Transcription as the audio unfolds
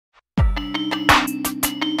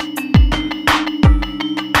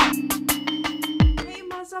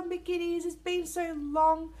been so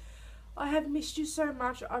long. I have missed you so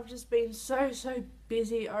much. I've just been so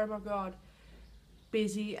busy. Oh my god.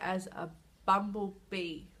 Busy as a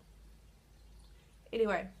bumblebee.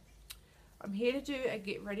 Anyway, I'm here to do a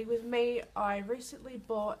get ready with me. I recently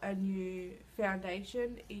bought a new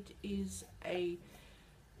foundation. It is a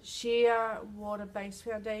sheer water-based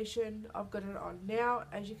foundation. I've got it on now.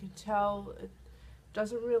 As you can tell, it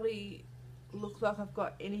doesn't really look like I've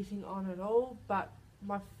got anything on at all, but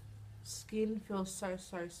my skin feels so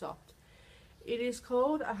soft. It is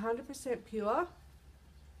called 100% Pure.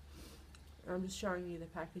 I'm just showing you the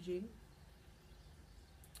packaging.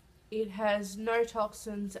 It has no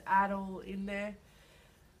toxins at all in there,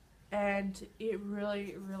 and it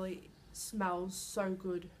really smells so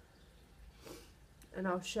good. And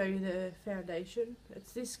I'll show you the foundation.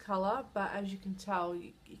 It's this colour, but as you can tell,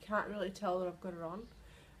 you can't really tell that I've got it on,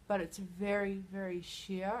 but it's very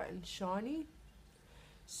sheer and shiny.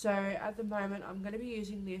 So at the moment I'm going to be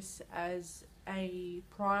using this as a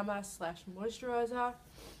primer slash moisturiser,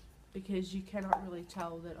 because you cannot really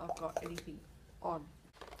tell that I've got anything on.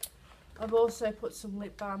 I've also put some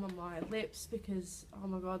lip balm on my lips because, oh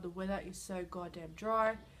my god, the weather is so goddamn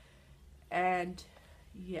dry. And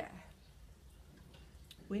yeah,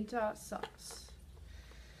 winter sucks.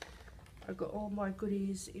 I've got all my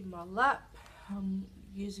goodies in my lap. I'm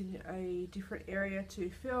using a different area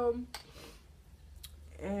to film.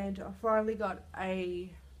 And I finally got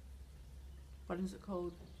a, what is it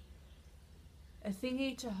called? A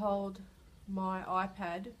thingy to hold my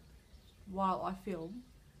iPad while I film,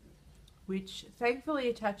 which thankfully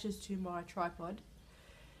attaches to my tripod,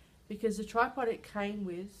 because the tripod it came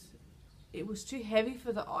with, it was too heavy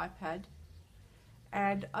for the iPad,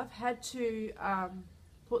 and I've had to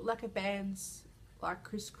put lacquer bands like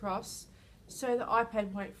crisscross so the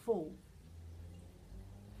iPad won't fall.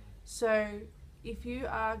 So if you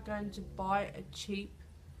are going to buy a cheap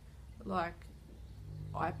like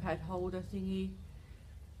iPad holder thingy,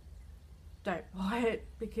 don't buy it,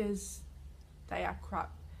 because they are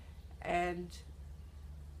crap, and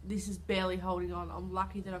this is barely holding on. I'm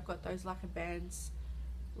lucky that I've got those lacquer bands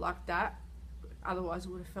like that, otherwise it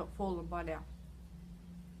would have fallen by now.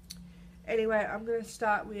 Anyway, I'm going to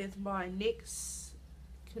start with my NYX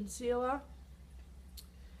concealer.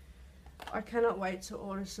 I cannot wait to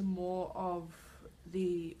order some more of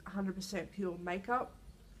the 100% Pure makeup.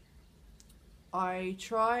 I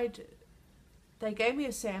tried, they gave me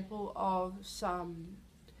a sample of some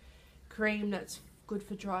cream that's good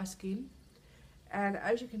for dry skin, and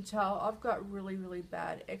as you can tell, I've got really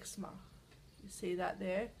bad eczema. You see that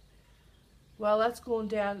there? Well, that's gone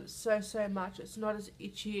down so much. It's not as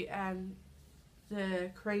itchy, and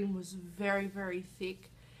the cream was very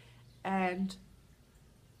thick, and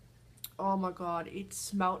oh my god, it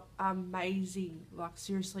smelled amazing, like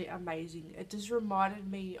seriously amazing. It just reminded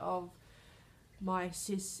me of my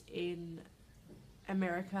sis in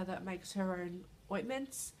America that makes her own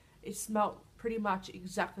ointments. It smelled pretty much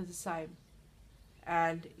exactly the same,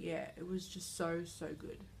 and yeah, it was just so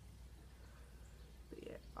good. But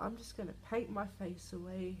yeah, I'm just gonna paint my face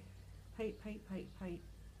away. Paint. Paint.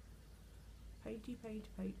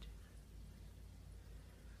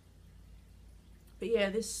 But yeah,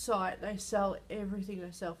 this site, they sell everything.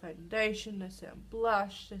 They sell foundation, they sell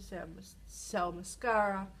blush, they sell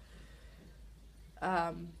mascara.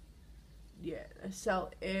 Yeah, they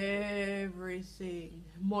sell everything.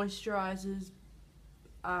 Moisturizers,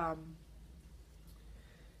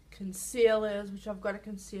 concealers, which I've got a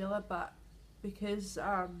concealer, but because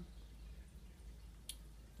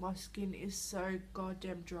my skin is so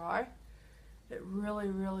goddamn dry, it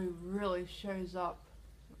really shows up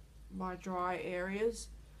my dry areas.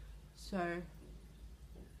 So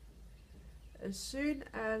as soon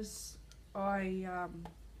as I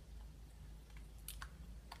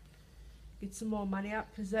get some more money up,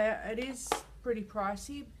 because it is pretty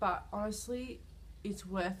pricey, but honestly it's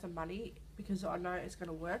worth the money because I know it's going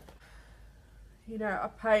to work. You know, I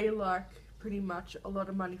pay like pretty much a lot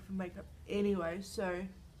of money for makeup anyway, so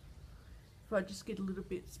if I just get a little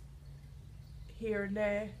bit here and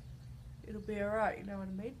there, it'll be alright, you know what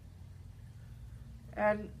I mean?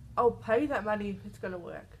 And I'll pay that money if it's going to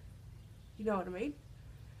work, you know what I mean?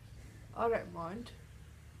 I don't mind,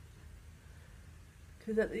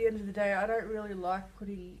 because at the end of the day, I don't really like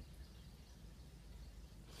putting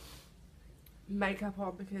makeup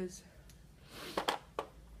on, because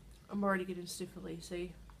I'm already getting stiffly,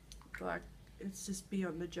 see? Like, it's just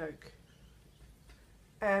beyond the joke.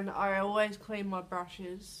 And I always clean my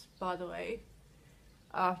brushes, by the way,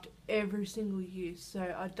 after every single use, so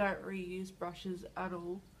I don't reuse brushes at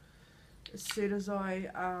all. As soon as I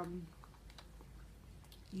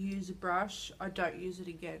use a brush, I don't use it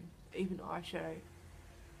again, even eyeshadow.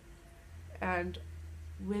 And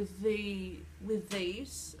with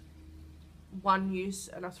these, one use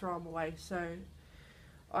and I throw them away. So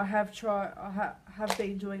I have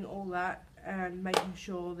been doing all that and making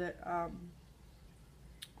sure that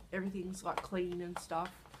everything's like clean and stuff.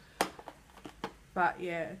 But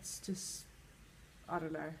yeah, it's just, I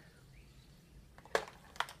don't know.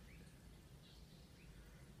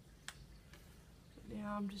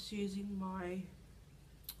 Now I'm just using my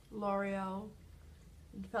L'Oreal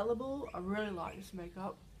Infallible. I really like this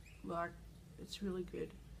makeup. Like, it's really good.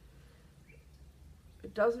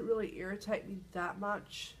 It doesn't really irritate me that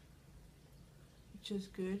much, which is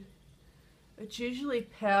good. It's usually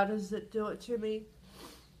powders that do it to me.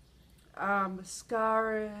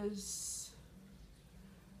 Mascaras,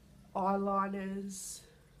 eyeliners,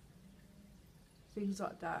 things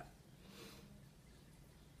like that.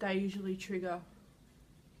 They usually trigger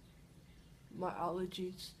my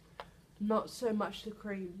allergies. Not so much the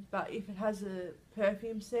cream, but if it has a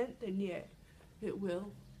perfume scent, then yeah, it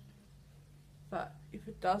will. But if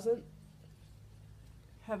it doesn't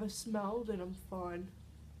have a smell, then I'm fine.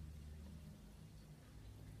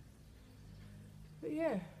 But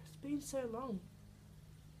yeah, it's been so long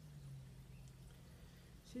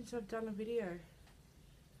since I've done a video.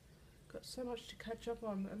 Got so much to catch up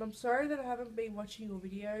on, and I'm sorry that I haven't been watching your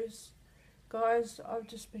videos. Guys, I've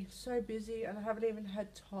just been so busy and I haven't even had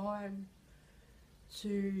time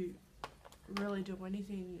to really do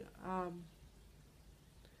anything.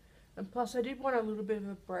 And plus I did want a little bit of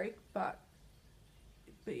a break, but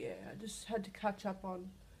yeah, I just had to catch up on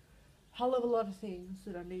a hell of a lot of things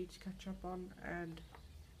that I need to catch up on, and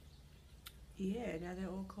yeah, now they're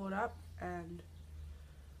all caught up and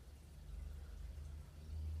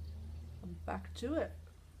I'm back to it.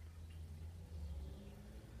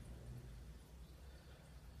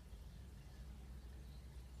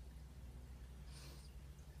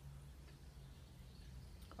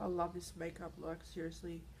 I love this makeup, like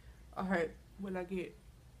seriously. I hope when I get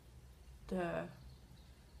the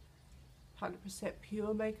 100%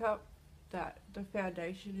 pure makeup that the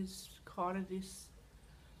foundation is kind of this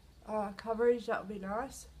coverage. That would be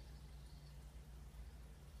nice.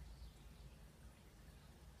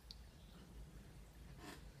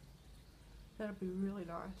 That'd be really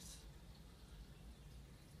nice.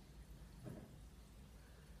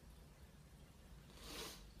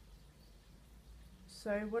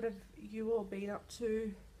 So what have you all been up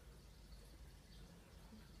to?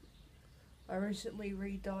 I recently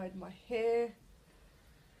re-dyed my hair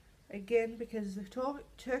again because the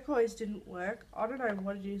turquoise didn't work. I don't know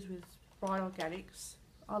what it is with Bright Organics.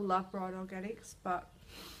 I love Bright Organics, but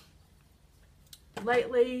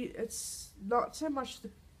lately it's not so much the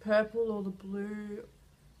purple or the blue.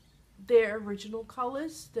 Their original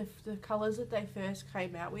colours, the colours that they first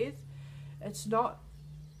came out with, it's not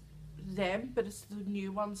them, but it's the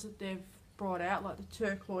new ones that they've brought out, like the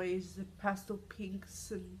turquoise, the pastel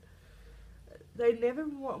pinks, and they never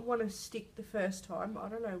want to stick the first time. I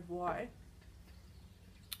don't know why,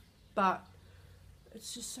 but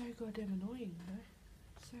it's just so goddamn annoying, you know?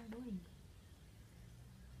 It's so annoying.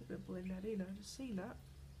 I'm gonna blend that in. I just seen that.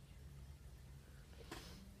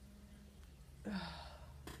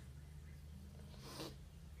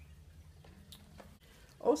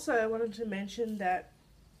 Also, I wanted to mention that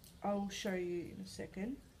I'll show you in a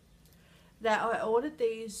second that I ordered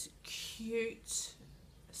these cute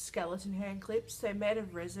skeleton hand clips. They're made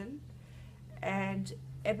of resin, and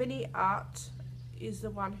Ebony Art is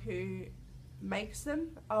the one who makes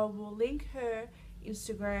them. I will link her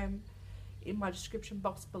Instagram in my description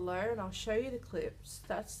box below, and I'll show you the clips.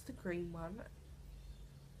 That's the green one.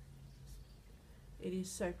 It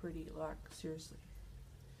is so pretty, like seriously.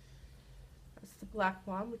 That's the black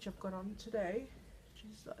one, which I've got on today, which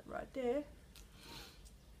is like right there.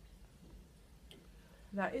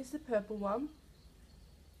 That is the purple one.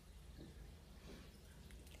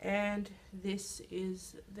 And this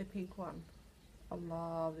is the pink one. I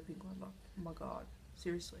love the pink one. Oh my god,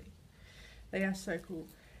 seriously. They are so cool.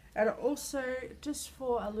 And also, just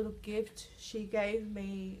for a little gift, she gave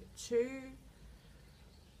me 2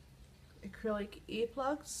 acrylic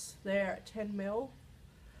earplugs. They're 10mm.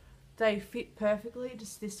 They fit perfectly.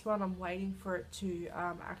 Just this one, I'm waiting for it to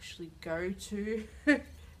actually go to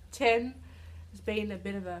 10. It's been a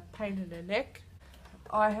bit of a pain in the neck.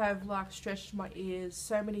 I have like stretched my ears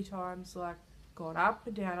so many times, like gone up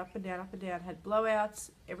and down, up and down, up and down, had blowouts,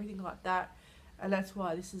 everything like that, and that's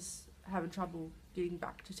why this is having trouble getting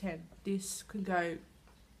back to 10. This can go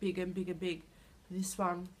big and big and big. This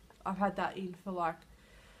one, I've had that in for like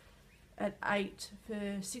at 8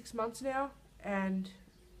 for 6 months now, and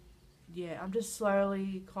yeah, I'm just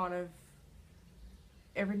slowly kind of,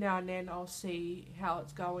 every now and then I'll see how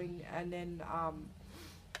it's going, and then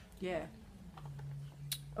yeah.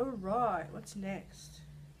 Alright, what's next?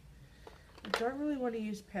 I don't really want to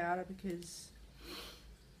use powder because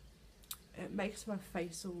it makes my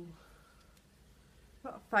face all,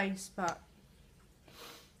 not face, but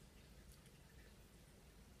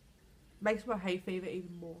makes my hay fever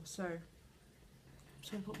even more. So I'm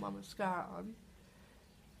just going to put my mascara on.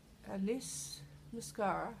 And this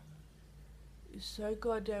mascara is so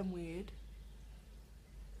goddamn weird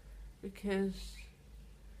because,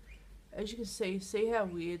 as you can see how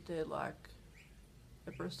weird the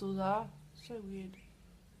bristles are? So weird.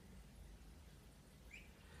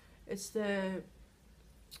 It's the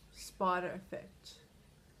Spider Effect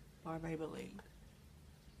by Maybelline.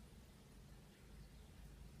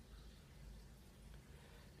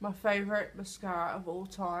 My favourite mascara of all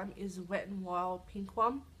time is the Wet n Wild pink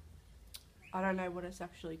one. I don't know what it's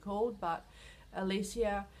actually called, but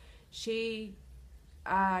Alicia, she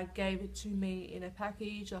gave it to me in a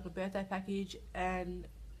package, like a birthday package, and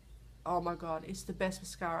oh my god, it's the best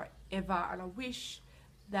mascara ever, and I wish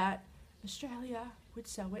that Australia would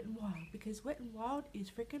sell Wet n Wild, because Wet n Wild is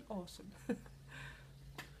freaking awesome.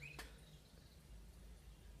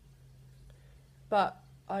 But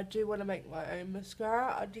I do want to make my own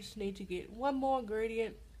mascara. I just need to get one more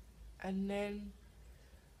ingredient and then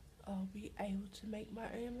I'll be able to make my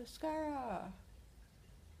own mascara.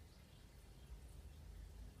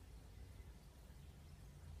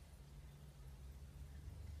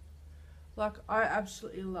 Like, I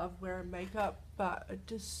absolutely love wearing makeup, but it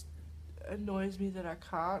just annoys me that I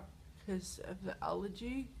can't because of the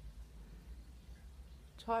allergy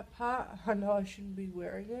type part. I know I shouldn't be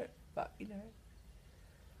wearing it, but you know,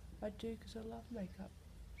 I do because I love makeup.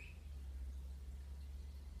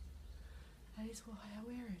 That is why I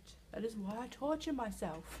wear it. That is why I torture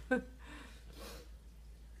myself.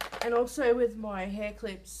 And also with my hair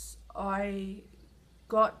clips, I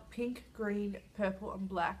got pink, green, purple and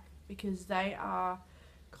black because they are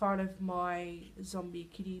kind of my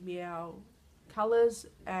ZombeeKittyMeow colours,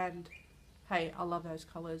 and hey, I love those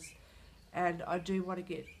colours. And I do want to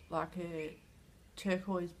get like a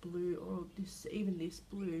turquoise blue, or even this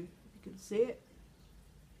blue, if you can see it.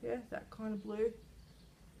 Yeah, that kind of blue.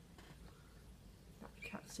 No, you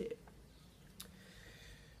can't see it.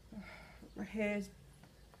 My hair's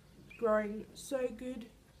growing so good.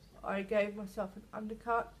 I gave myself an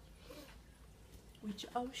undercut, which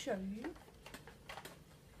I'll show you.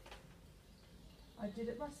 I did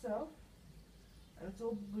it myself, and it's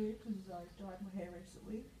all blue because I dyed my hair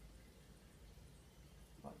recently,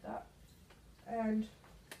 like that. And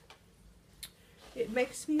it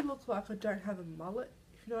makes me look like I don't have a mullet,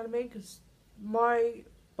 if you know what I mean, because my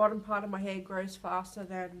bottom part of my hair grows faster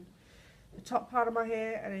than the top part of my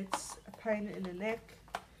hair, and it's a pain in the neck.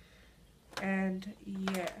 And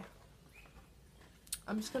yeah,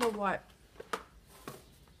 I'm just gonna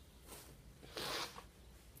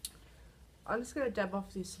dab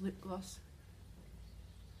off this lip gloss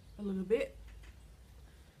a little bit,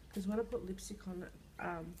 because when I put lipstick on it,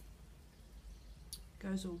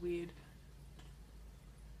 goes all weird.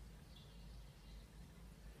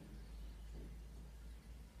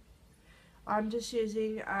 I'm just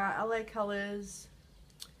using LA Colors,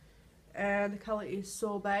 and the colour is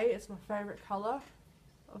Sorbet. It's my favourite colour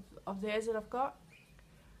of theirs that I've got.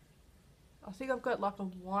 I think I've got like a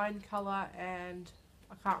wine colour, and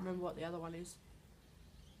I can't remember what the other one is.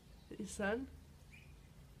 This one.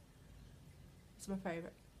 It's my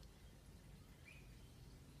favourite.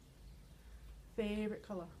 Favorite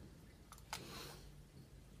colour.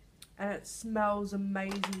 And it smells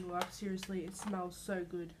amazing, like seriously, it smells so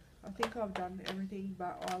good. I think I've done everything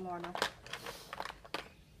but eyeliner.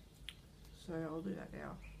 So I'll do that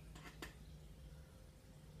now.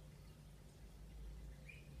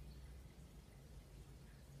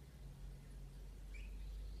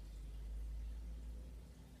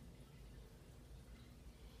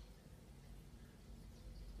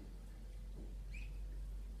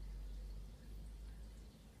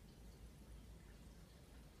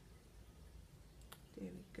 There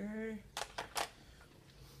we go.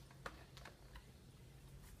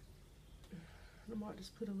 I might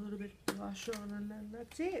just put a little bit of blush on, and then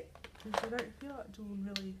that's it, because I don't feel like doing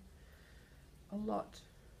really a lot,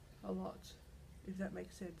 if that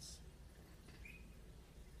makes sense.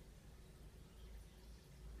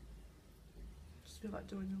 Just feel like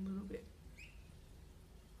doing a little bit.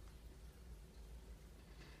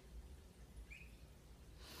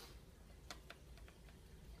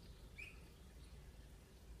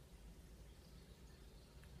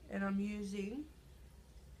 And I'm using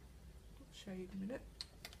show you in a minute.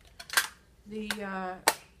 The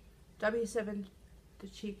W7, the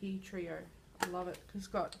Cheeky Trio. I love it because it's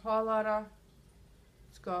got highlighter,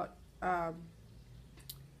 it's got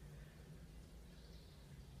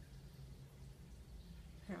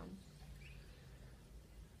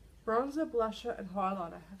bronzer, blusher and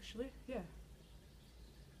highlighter actually, yeah.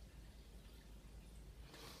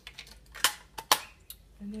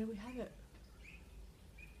 And there we have it.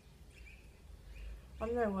 I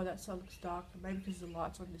don't know why that side looks dark, maybe because the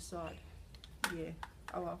light's on this side. Yeah,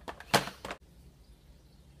 oh well.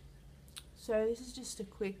 So this is just a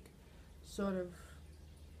quick sort of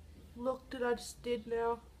look that I just did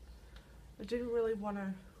now. I didn't really want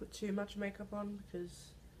to put too much makeup on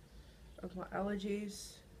because of my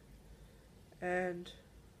allergies, and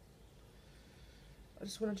I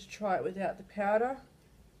just wanted to try it without the powder.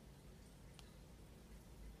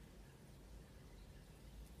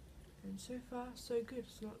 And so far so good,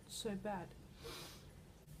 it's not so bad.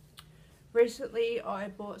 Recently I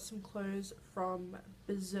bought some clothes from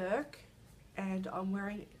Berserk and I'm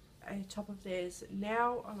wearing a top of theirs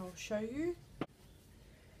now and I'll show you.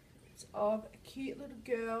 It's of a cute little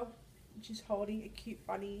girl, she's holding a cute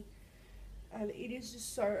bunny and it is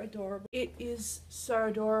just so adorable. It is so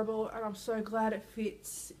adorable and I'm so glad it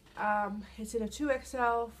fits. It's in a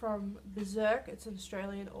 2XL from Berserk. It's an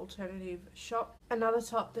Australian alternative shop. Another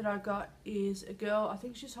top that I got is a girl, I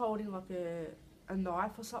think she's holding like a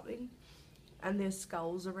knife or something and there's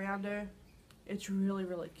skulls around her. It's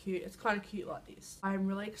really cute. It's kind of cute like this. I'm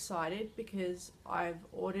really excited because I've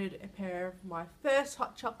ordered a pair of my first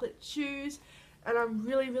hot chocolate shoes and I'm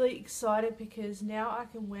really excited because now I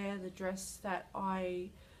can wear the dress that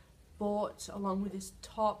I bought along with this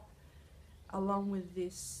top, along with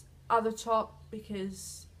this other top,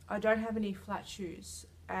 because I don't have any flat shoes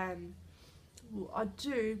and well, I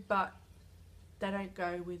do, but they don't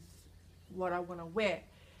go with what I want to wear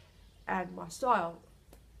and my style.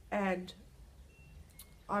 And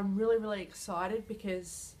I'm really excited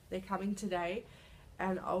because they're coming today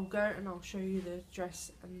and I'll go and I'll show you the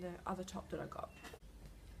dress and the other top that I got.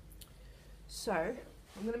 So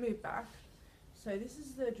I'm going to move back. So this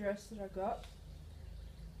is the dress that I got.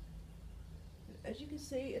 As you can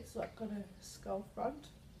see, it's like got a skull front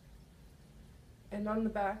and on the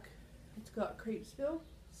back it's got Creepsville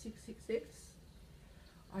 666.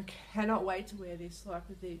 I cannot wait to wear this, like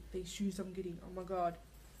with these shoes I'm getting. Oh my god.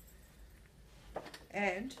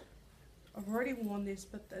 And I've already worn this,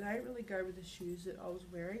 but they don't really go with the shoes that I was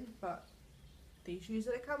wearing, but these shoes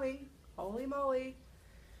that are coming, holy moly.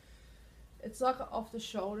 It's like an off the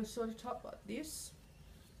shoulder sort of top like this.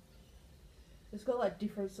 It's got like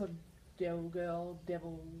different sort of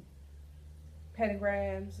devil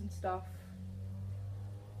pentagrams and stuff.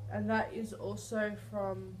 And that is also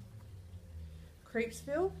from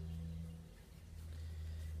Creepsville.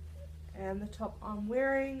 And the top I'm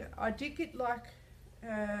wearing, I did get like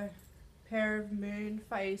a pair of moon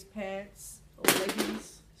phase pants or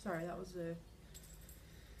leggings. Sorry, that was a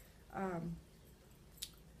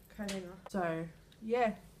coat hanger. So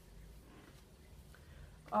yeah,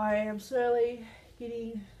 I am slowly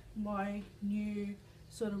getting my new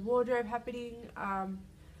sort of wardrobe happening. I'm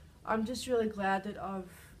just really glad that I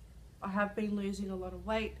have been losing a lot of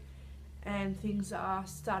weight and things are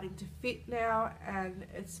starting to fit now, and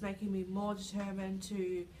it's making me more determined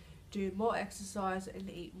to do more exercise and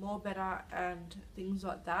eat more better and things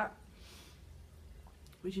like that,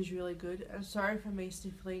 which is really good. And sorry for me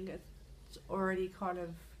sniffling, it's already kind of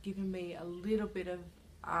given me a little bit of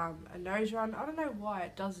a nose run. I don't know why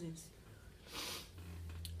it does this.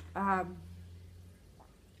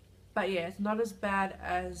 But yeah, it's not as bad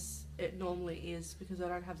as it normally is because I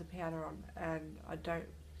don't have the powder on and I don't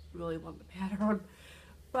really want the powder on.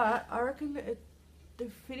 But I reckon the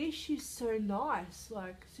finish is so nice,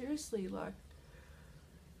 like seriously, like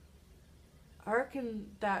I reckon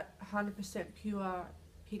that 100% pure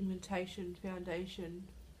pigmentation foundation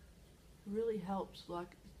really helps.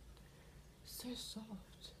 Like it's so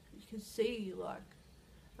soft, you can see, like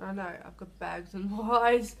I know I've got bags in my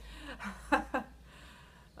eyes.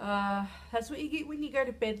 That's what you get when you go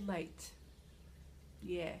to bed late.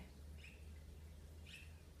 Yeah,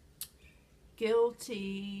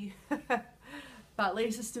 guilty. But at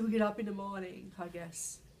least I still get up in the morning, I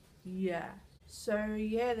guess. Yeah. So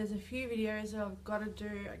yeah, there's a few videos that I've got to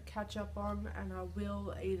do and catch up on, and I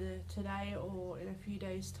will either today or in a few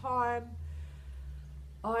days time.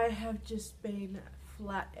 I have just been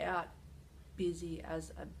flat out busy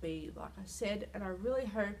as a bee, like I said, and I really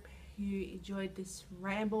hope you enjoyed this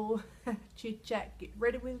ramble, chit chat, get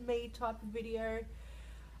ready with me type of video.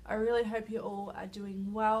 I really hope you all are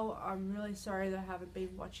doing well. I'm really sorry that I haven't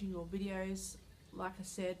been watching your videos. Like I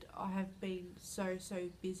said, I have been so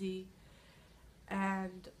busy,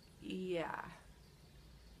 and yeah,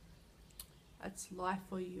 that's life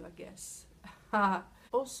for you, I guess.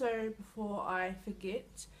 Also, before I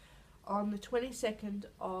forget, on the 22nd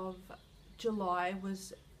of July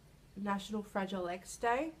was National Fragile X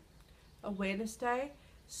Day, Awareness Day.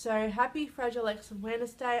 So happy Fragile X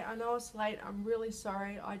Awareness Day. I know it's late, I'm really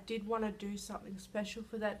sorry. I did want to do something special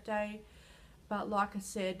for that day, but like I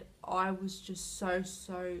said, I was just so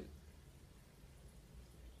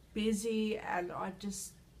busy, and I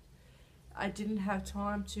didn't have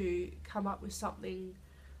time to come up with something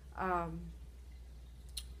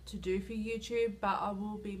to do for YouTube, but I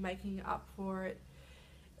will be making up for it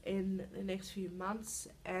in the next few months,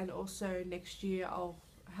 and also next year I'll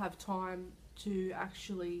have time to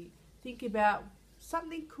actually think about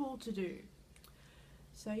something cool to do.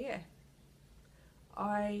 So yeah,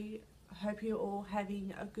 I hope you're all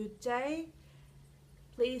having a good day.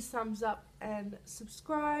 Please thumbs up and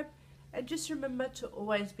subscribe, and just remember to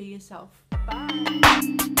always be yourself. Bye.